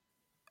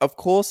 Of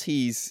course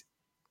he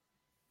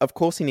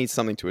needs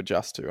something to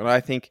adjust to. And I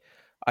think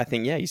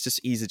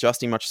he's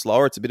adjusting much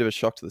slower. It's a bit of a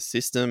shock to the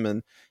system,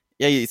 and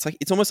yeah,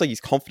 it's almost like his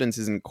confidence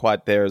isn't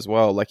quite there as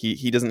well. Like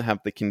he doesn't have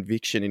the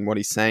conviction in what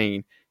he's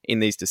saying in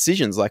these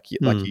decisions like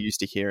you're used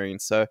to hearing.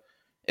 So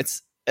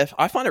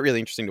I find it really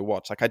interesting to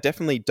watch. Like I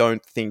definitely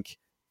don't think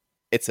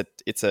it's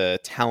a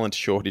talent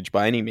shortage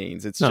by any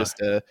means. It's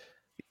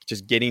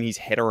just getting his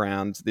head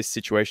around this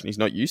situation he's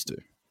not used to.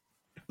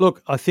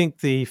 Look, I think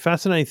the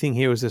fascinating thing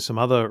here is there's some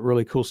other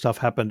really cool stuff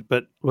happened.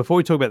 But before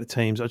we talk about the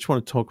teams, I just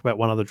want to talk about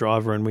one other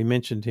driver, and we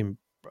mentioned him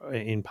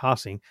in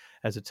passing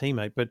as a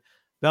teammate. But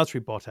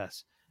Valtteri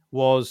Bottas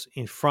was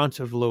in front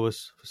of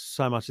Lewis for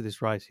so much of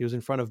this race. He was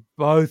in front of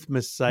both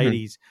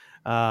Mercedes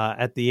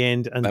at the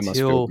end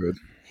until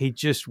he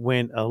just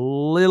went a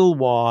little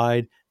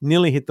wide,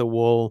 nearly hit the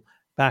wall,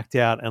 backed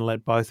out and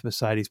let both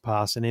Mercedes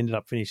pass, and ended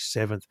up finished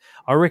 7th.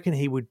 I reckon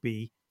he would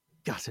be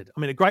gutted. I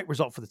mean, a great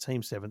result for the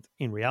team, 7th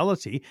in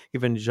reality,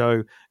 given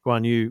Zhou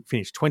Guanyu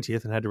finished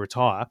 20th and had to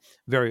retire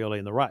very early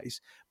in the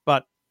race.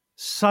 But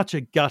such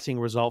a gutting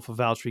result for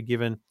Valtteri,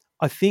 given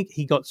I think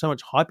he got so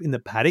much hype in the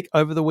paddock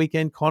over the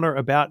weekend, Connor,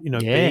 about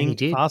being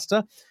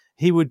faster.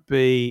 He would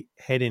be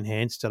head in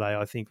hands today,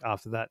 I think,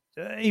 after that.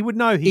 He would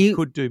know he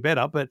could do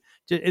better, but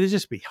it'd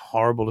just be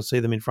horrible to see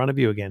them in front of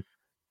you again.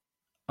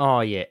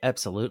 Oh, yeah,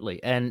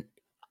 absolutely. And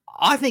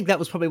I think that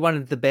was probably one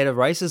of the better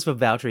races for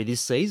Valtteri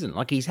this season.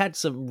 Like, he's had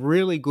some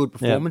really good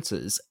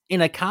performances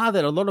in a car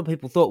that a lot of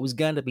people thought was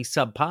going to be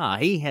subpar.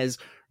 He has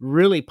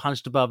really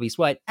punched above his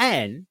weight,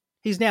 and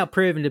he's now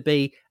proven to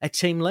be a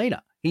team leader.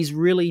 He's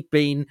really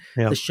been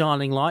the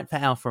shining light for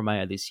Alfa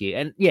Romeo this year.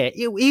 And yeah,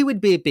 he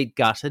would be a bit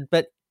gutted,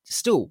 but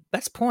still,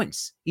 that's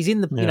points. He's in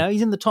the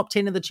he's in the top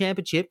 10 of the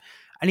championship,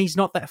 and he's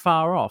not that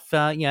far off,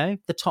 the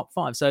top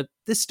 5. So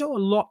there's still a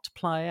lot to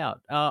play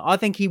out. I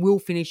think he will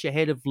finish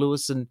ahead of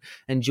Lewis and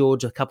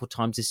George a couple of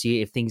times this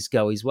year if things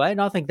go his way.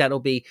 And I think it'll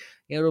be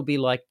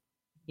like,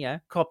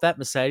 cop that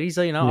Mercedes.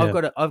 I've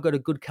got a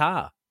good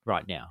car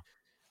right now.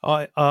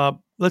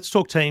 Let's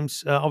talk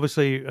teams.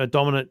 Obviously, a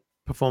dominant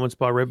performance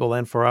by Red Bull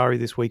and Ferrari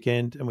this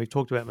weekend, and we've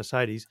talked about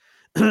Mercedes.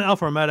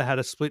 Alfa Romeo had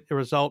a split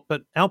result,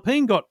 but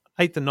Alpine got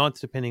 8th and 9th,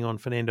 depending on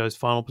Fernando's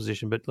final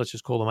position, but let's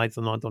just call them 8th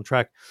and 9th on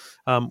track,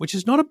 which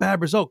is not a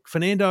bad result.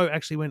 Fernando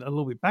actually went a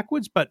little bit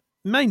backwards, but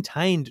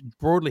maintained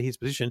broadly his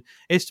position.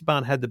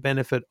 Esteban had the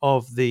benefit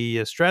of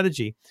the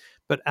strategy,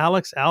 but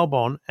Alex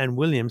Albon and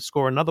Williams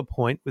score another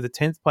point with a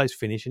 10th place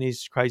finish and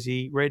his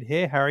crazy red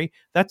hair, Harry.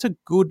 That's a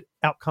good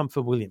outcome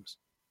for Williams.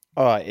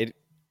 Oh, it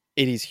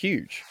is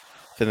huge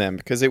for them,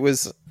 because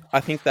I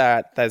think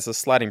that there's a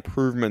slight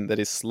improvement that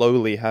is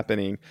slowly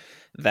happening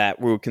that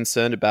we were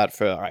concerned about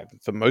for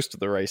most of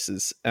the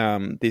races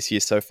this year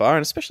so far,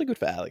 and especially good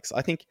for Alex.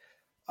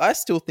 I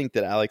still think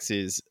that Alex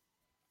is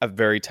a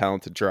very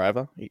talented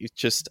driver. He's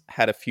just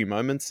had a few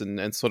moments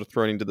and sort of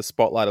thrown into the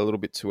spotlight a little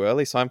bit too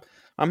early. So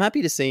I'm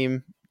happy to see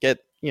him get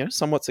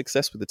somewhat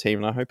success with the team,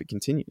 and I hope it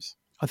continues.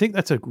 I think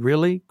that's a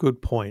really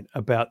good point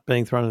about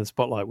being thrown in the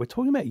spotlight. We're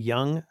talking about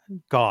young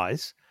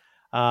guys.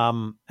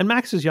 And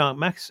Max is young.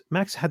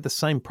 Max had the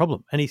same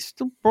problem, and he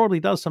still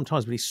broadly does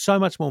sometimes, but he's so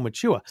much more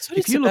mature. So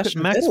if you look at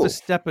Max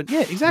Verstappen,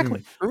 yeah,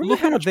 exactly.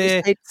 Look at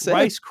their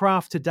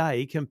racecraft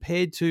today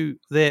compared to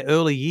their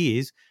early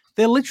years.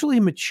 They're literally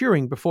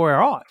maturing before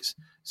our eyes.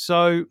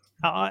 So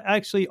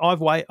I've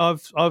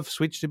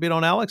switched a bit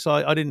on Alex.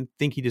 I didn't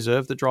think he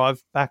deserved the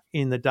drive back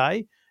in the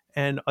day,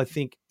 and I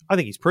think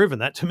he's proven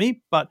that to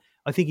me. But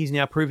I think he's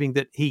now proving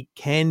that he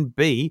can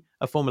be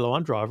a Formula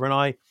One driver.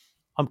 And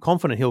I'm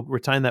confident he'll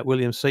retain that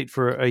Williams seat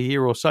for a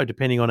year or so,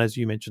 depending on, as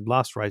you mentioned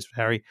last race,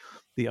 Harry,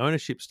 the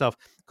ownership stuff.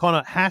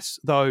 Connor, Haas,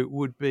 though,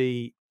 would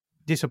be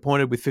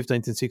disappointed with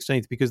 15th and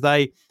 16th because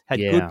they had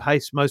good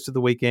pace most of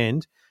the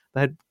weekend.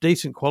 They had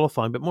decent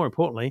qualifying, but more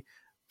importantly,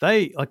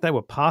 they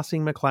were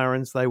passing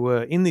McLarens. They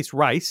were in this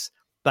race.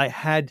 They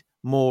had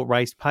more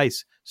race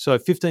pace. So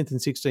 15th and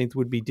 16th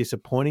would be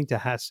disappointing to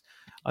Haas,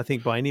 I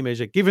think, by any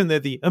measure, given they're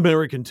the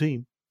American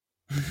team.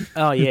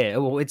 Oh, yeah.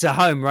 Well, it's a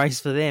home race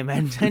for them.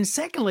 And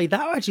secondly, they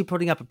were actually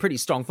putting up a pretty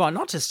strong fight,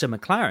 not just to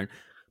McLaren,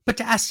 but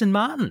to Aston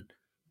Martin.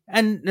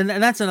 And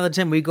that's another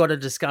team we've got to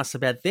discuss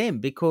about them,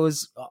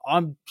 because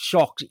I'm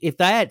shocked. If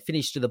they had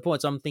finished to the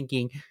points, I'm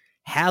thinking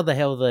how the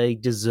hell they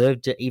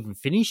deserved to even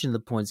finish in the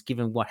points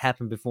given what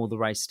happened before the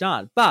race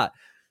started. But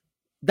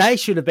they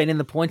should have been in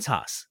the points,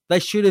 Haas. They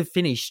should have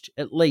finished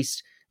at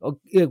least, or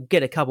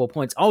get a couple of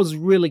points. I was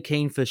really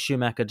keen for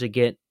Schumacher to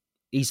get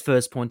his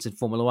first points in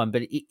Formula One,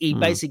 but he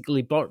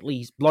basically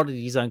blotted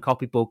his own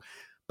copybook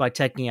by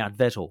taking out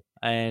Vettel.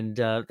 And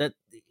that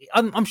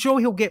I'm sure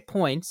he'll get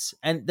points,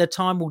 and the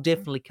time will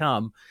definitely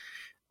come.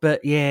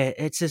 But yeah,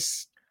 it's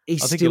just I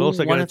think he'll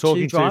also get a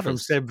talking to from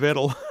Seb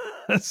Vettel.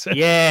 So,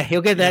 yeah,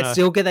 he'll get that.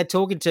 He'll get that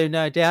talking to,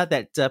 no doubt.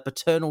 That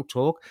paternal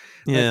talk.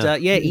 Yeah,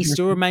 but, he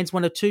still remains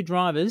one of two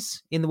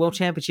drivers in the World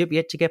Championship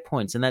yet to get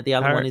points, and that the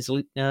other one is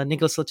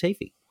Nicholas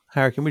Latifi.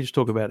 Harry, can we just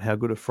talk about how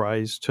good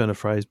a turn of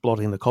phrase,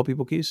 blotting the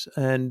copybook is?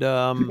 And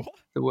I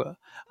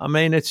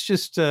mean, it's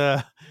just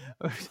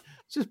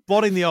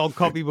blotting the old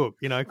copybook,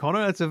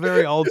 Connor. It's a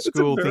very old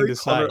school thing to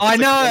say. I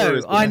know.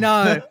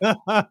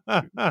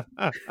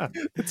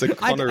 It's a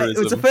Connorism. It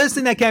was the first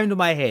thing that came to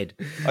my head.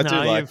 I do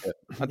like it.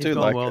 I do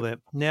like well it. There.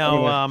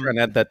 Now, try and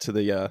add that to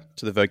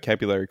the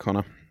vocabulary,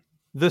 Connor.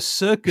 The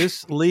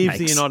circus leaves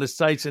the United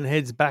States and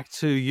heads back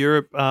to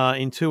Europe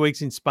in 2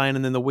 weeks in Spain,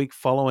 and then the week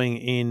following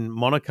in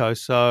Monaco.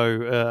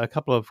 So a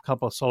couple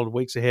of solid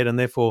weeks ahead, and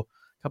therefore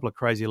a couple of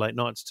crazy late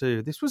nights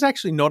too. This was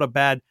actually not a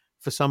bad,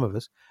 for some of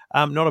us,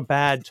 not a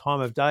bad time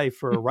of day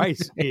for a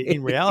race.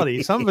 In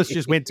reality, some of us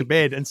just went to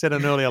bed and set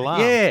an early alarm.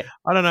 Yeah,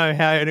 I don't know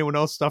how anyone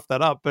else stuffed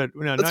that up, but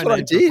that's no what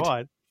I did.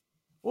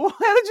 Well,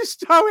 how does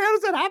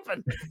that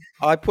happen?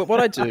 What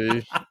I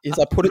do is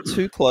I put it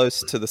too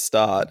close to the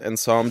start, and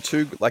so I'm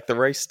the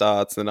race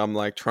starts, and I'm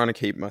like trying to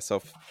keep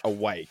myself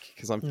awake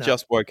because I'm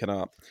just woken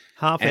up.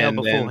 Half hour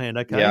beforehand,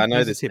 okay? Yeah, I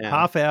know this.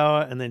 Half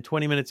hour, and then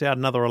 20 minutes out,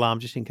 another alarm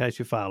just in case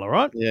you fail. All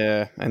right?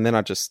 Yeah, and then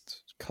I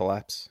just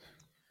collapse.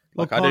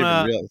 Well, I didn't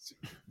even realize.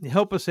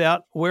 Help us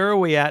out. Where are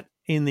we at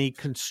in the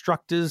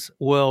Constructors'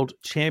 World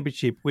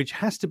Championship, which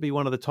has to be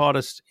one of the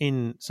tightest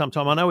in some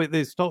time? I know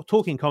there's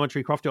talking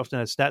commentary. Crofty often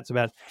has stats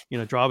about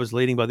drivers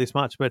leading by this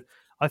much, but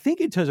I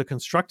think in terms of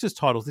constructors'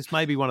 titles, this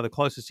may be one of the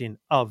closest in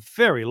a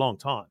very long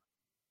time.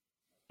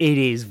 It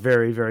is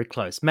very, very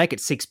close. Make it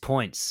 6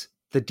 points.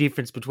 The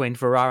difference between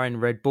Ferrari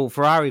and Red Bull.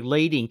 Ferrari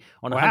leading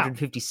on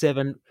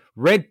 157,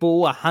 Red Bull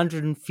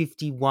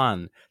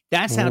 151.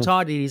 That's how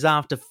tight it is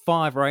after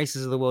 5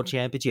 races of the World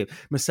Championship.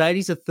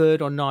 Mercedes are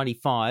third on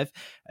 95.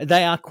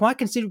 They are quite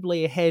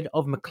considerably ahead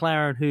of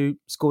McLaren, who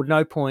scored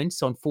no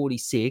points on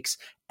 46.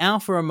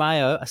 Alfa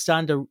Romeo are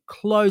starting to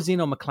close in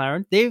on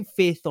McLaren. They're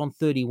fifth on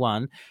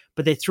 31,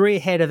 but they're 3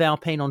 ahead of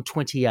Alpine on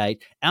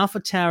 28.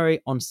 AlphaTauri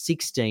on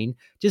 16,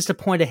 just a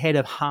point ahead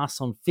of Haas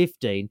on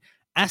 15.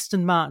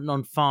 Aston Martin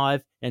on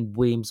 5 and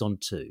Williams on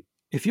 2.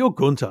 If you're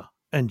Gunter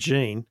and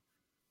Gene,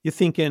 you're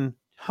thinking,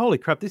 holy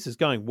crap, this is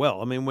going well.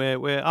 I mean,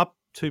 we're up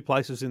 2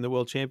 places in the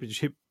World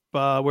Championship.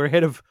 We're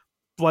ahead of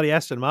bloody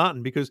Aston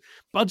Martin because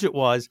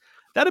budget-wise,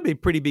 that'd be a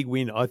pretty big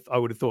win, I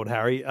would have thought,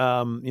 Harry,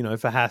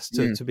 for Haas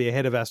to be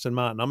ahead of Aston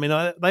Martin. I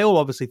mean, they all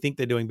obviously think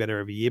they're doing better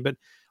every year, but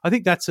I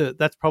think that's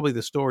probably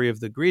the story of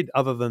the grid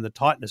other than the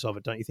tightness of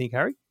it, don't you think,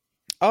 Harry?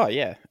 Oh,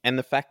 yeah. And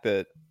the fact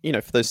that,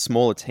 for those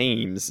smaller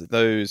teams,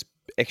 those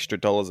extra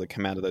dollars that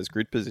come out of those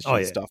grid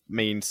position stuff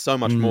means so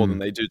much more than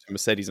they do to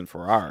Mercedes and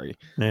Ferrari.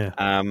 Yeah.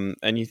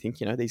 And you think,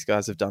 these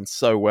guys have done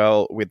so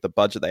well with the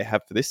budget they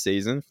have for this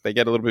season. If they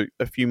get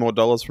a few more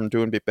dollars from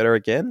doing a bit better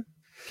again,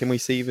 can we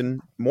see even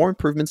more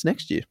improvements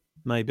next year?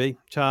 Maybe.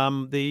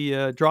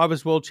 The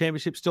Drivers' World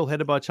Championship still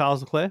headed by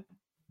Charles Leclerc?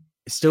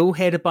 Still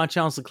headed by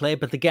Charles Leclerc,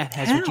 but the gap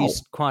has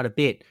reduced quite a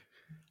bit.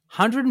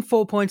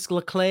 104 points to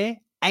Leclerc,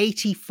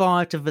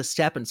 85 to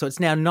Verstappen. So it's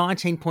now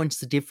 19 points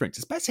the difference.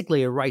 It's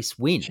basically a race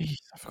win. Jeez,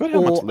 I forgot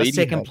how much lead a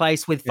second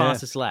place with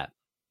fastest lap.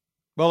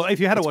 Well,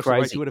 if you had to watch the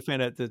race, you would have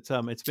found out that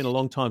it's been a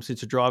long time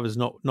since a driver's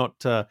not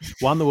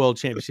won the World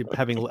Championship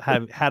having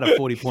had a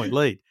 40-point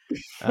lead.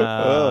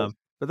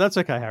 But that's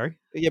okay, Harry.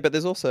 Yeah, but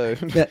there's also...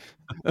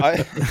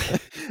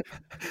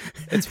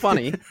 it's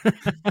funny.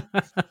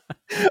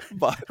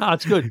 But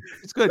it's good.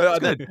 It's good. It's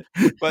good.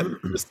 But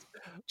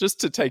just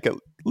to take it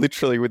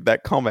literally with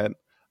that comment,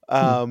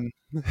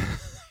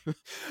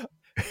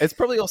 it's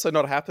probably also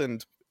not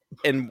happened,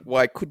 and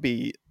why it could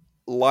be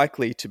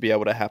likely to be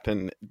able to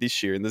happen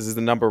this year. And this is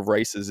the number of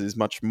races is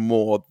much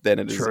more than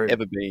it has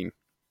ever been.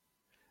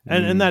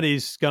 And that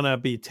is going to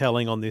be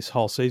telling on this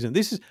whole season.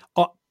 This is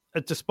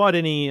despite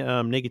any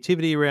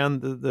negativity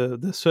around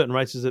the certain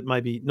races that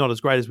may be not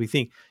as great as we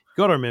think, you've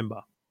got to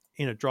remember,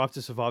 in a Drive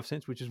to Survive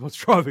sense, which is what's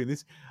driving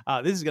this,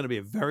 this is going to be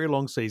a very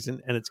long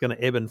season, and it's going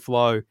to ebb and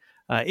flow.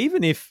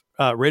 Even if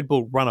Red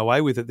Bull run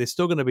away with it, there's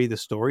still going to be the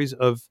stories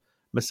of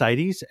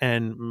Mercedes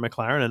and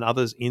McLaren and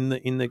others in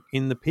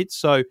the pits.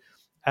 So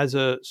as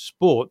a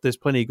sport, there's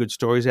plenty of good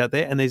stories out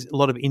there, and there's a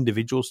lot of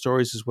individual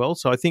stories as well.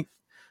 So I think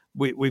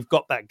we've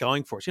got that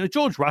going for us.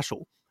 George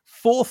Russell,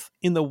 4th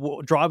in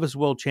the Drivers'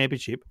 World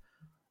Championship.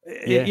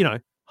 Yeah.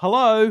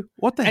 Hello,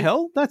 what the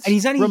hell? That's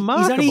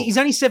remarkable. He's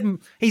only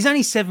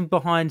 7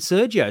 behind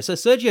Sergio. So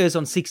Sergio's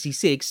on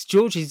 66.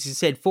 George, as you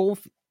said,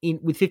 4th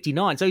with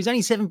 59. So he's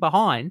only 7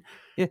 behind.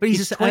 Yeah, but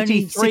he's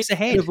only 6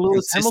 ahead of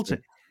Lewis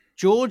Hamilton.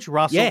 George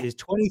Russell is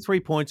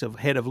 23 points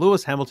ahead of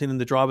Lewis Hamilton in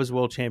the Drivers'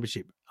 World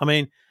Championship. I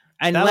mean,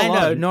 and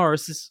Lando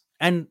Norris is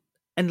and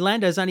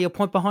Lando's only a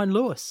point behind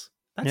Lewis.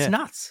 That's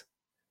nuts.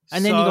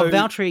 And then you got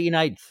Valtteri in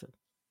 8th.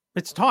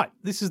 It's tight.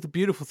 This is the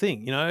beautiful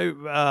thing,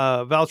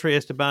 Valtteri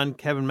Esteban,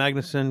 Kevin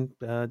Magnussen,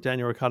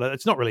 Daniel Ricciardo.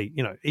 It's not really,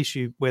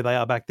 issue where they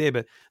are back there,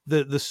 but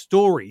the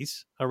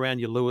stories around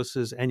your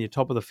Lewises and your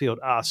top of the field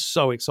are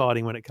so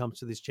exciting when it comes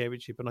to this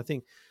championship. And I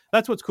think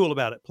that's what's cool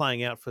about it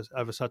playing out for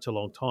over such a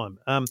long time.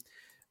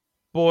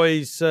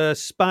 Boys,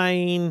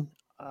 Spain,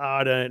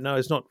 I don't know.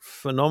 It's not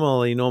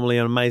normally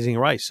an amazing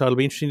race. So it'll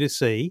be interesting to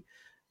see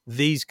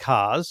these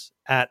cars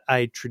at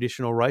a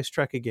traditional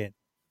racetrack again.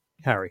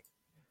 Harry.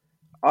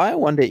 I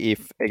wonder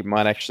if it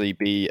might actually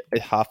be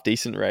a half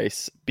decent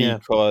race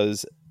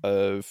because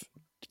of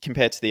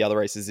compared to the other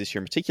races this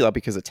year in particular,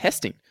 because of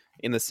testing,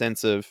 in the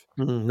sense of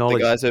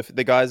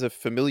the guys are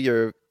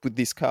familiar with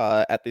this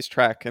car at this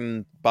track,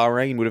 and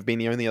Bahrain would have been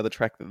the only other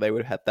track that they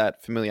would have had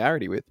that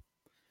familiarity with.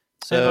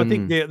 So I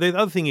think the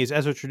other thing is,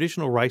 as a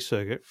traditional race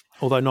circuit,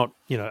 although not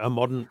a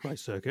modern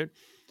race circuit,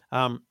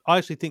 I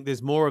actually think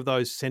there's more of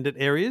those send-it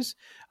areas.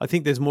 I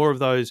think there's more of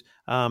those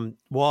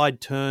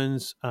wide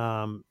turns,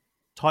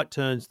 tight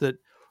turns that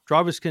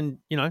drivers can,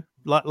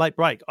 late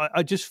break.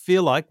 I just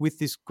feel like with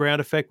this ground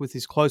effect, with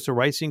this closer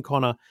racing,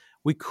 Connor,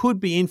 we could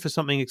be in for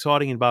something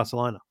exciting in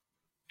Barcelona.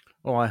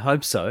 Well, I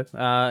hope so.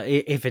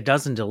 If it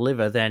doesn't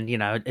deliver, then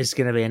it's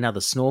going to be another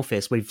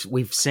snorefest.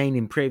 We've seen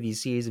in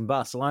previous years in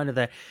Barcelona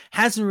that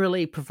hasn't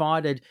really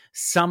provided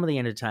some of the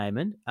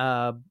entertainment.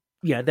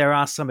 There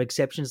are some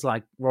exceptions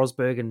like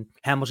Rosberg and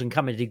Hamilton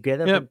coming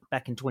together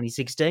back in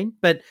 2016,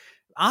 but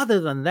other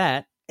than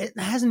that, it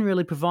hasn't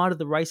really provided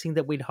the racing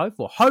that we'd hope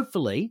for.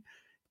 Hopefully,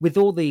 with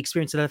all the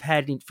experience that I've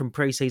had from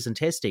pre-season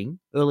testing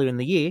earlier in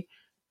the year,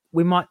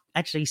 we might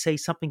actually see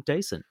something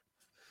decent.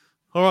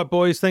 All right,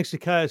 boys, thanks to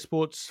KO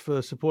Sports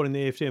for supporting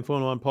the FTM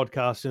Formula 1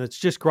 podcast. And it's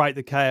just great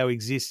that KO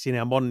exists in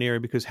our modern era,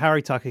 because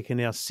Harry Tucker can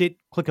now sit,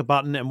 click a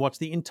button and watch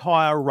the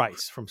entire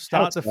race from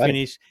start to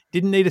finish.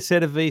 Didn't need a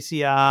set of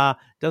VCR,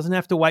 doesn't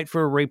have to wait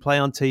for a replay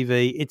on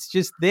TV. It's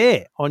just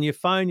there on your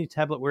phone, your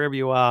tablet, wherever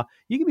you are.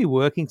 You can be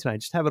working today,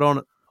 just have it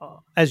on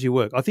as you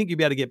work. I think you'll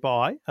be able to get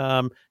by.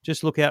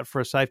 Just look out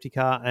for a safety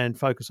car and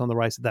focus on the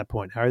race at that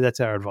point, Harry. That's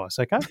our advice,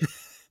 okay?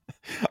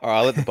 All right,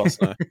 I'll let the boss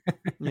know.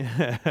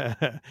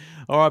 Yeah.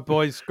 All right,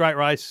 boys. Great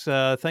race.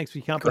 Thanks for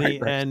your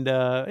company. And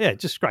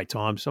just great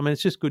times. I mean,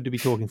 it's just good to be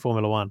talking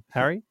Formula One.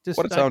 Harry, just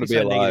what a time to be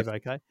alive.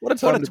 Okay? What a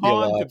time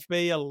to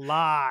be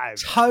alive.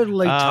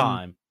 Totally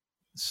time.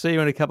 See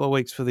you in a couple of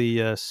weeks for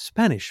the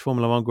Spanish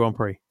Formula One Grand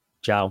Prix.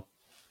 Ciao.